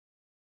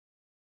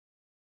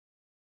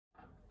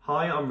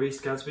Hi, I'm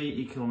Rhys Gadsby,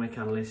 Economic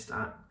Analyst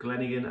at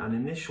Glenigan, and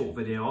in this short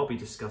video I'll be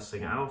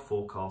discussing our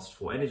forecast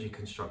for energy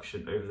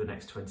construction over the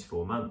next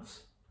 24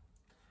 months.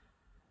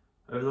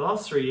 Over the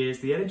last 3 years,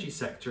 the energy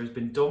sector has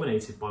been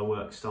dominated by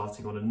work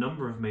starting on a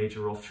number of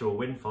major offshore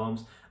wind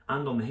farms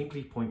and on the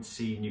Hinkley Point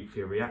C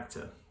nuclear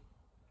reactor.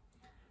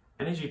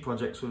 Energy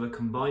projects with a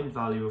combined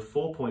value of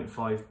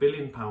 £4.5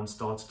 billion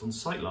started on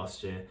site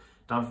last year,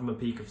 down from a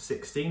peak of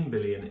 £16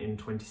 billion in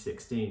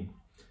 2016.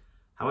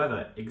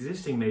 However,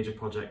 existing major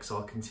projects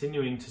are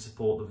continuing to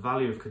support the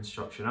value of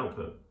construction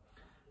output.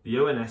 The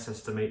ONS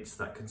estimates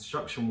that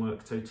construction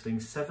work totalling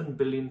 £7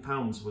 billion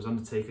was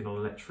undertaken on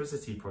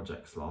electricity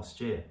projects last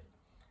year.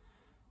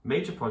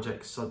 Major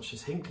projects such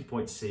as Hinkley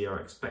Point C are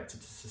expected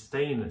to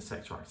sustain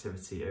sector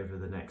activity over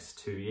the next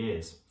 2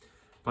 years.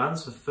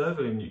 Plans for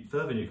further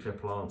nuclear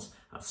plants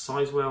at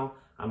Sizewell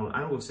and on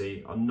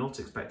Anglesey are not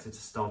expected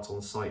to start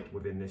on site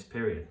within this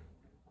period.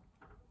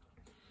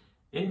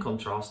 In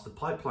contrast, the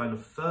pipeline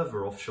of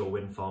further offshore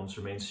wind farms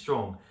remains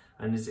strong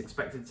and is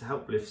expected to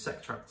help lift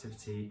sector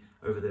activity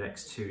over the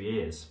next 2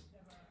 years.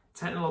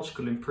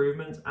 Technological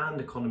improvement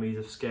and economies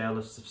of scale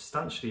have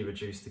substantially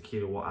reduced the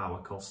kilowatt-hour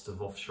cost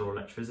of offshore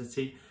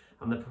electricity,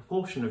 and the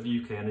proportion of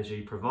UK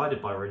energy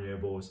provided by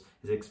renewables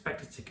is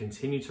expected to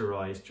continue to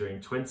rise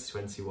during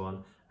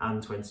 2021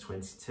 and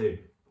 2022.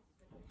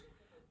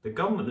 The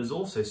government has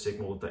also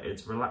signalled that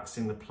it's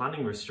relaxing the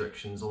planning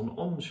restrictions on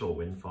onshore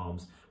wind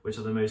farms, which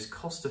are the most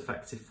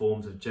cost-effective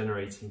forms of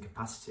generating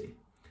capacity.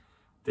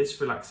 This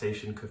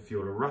relaxation could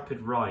fuel a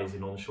rapid rise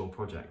in onshore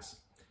projects.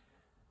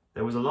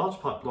 There was a large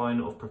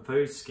pipeline of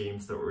proposed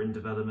schemes that were in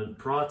development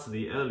prior to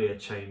the earlier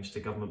change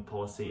to government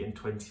policy in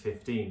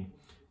 2015,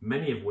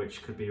 many of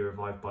which could be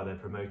revived by their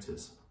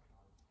promoters.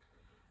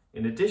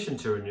 In addition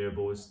to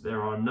renewables,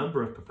 there are a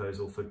number of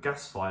proposals for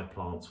gas-fired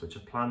plants which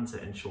are planned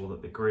to ensure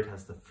that the grid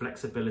has the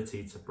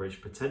flexibility to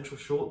bridge potential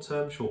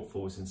short-term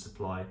shortfalls in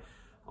supply,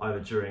 either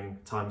during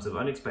times of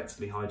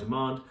unexpectedly high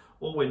demand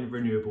or when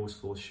renewables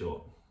fall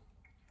short.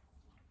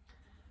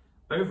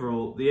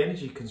 Overall, the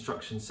energy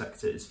construction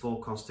sector is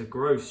forecast to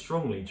grow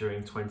strongly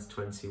during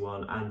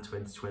 2021 and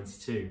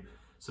 2022,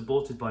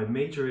 supported by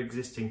major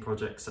existing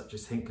projects such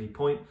as Hinkley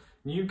Point,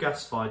 new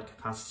gas-fired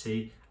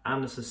capacity,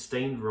 and a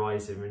sustained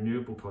rise in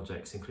renewable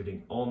projects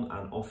including on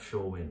and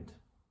offshore wind.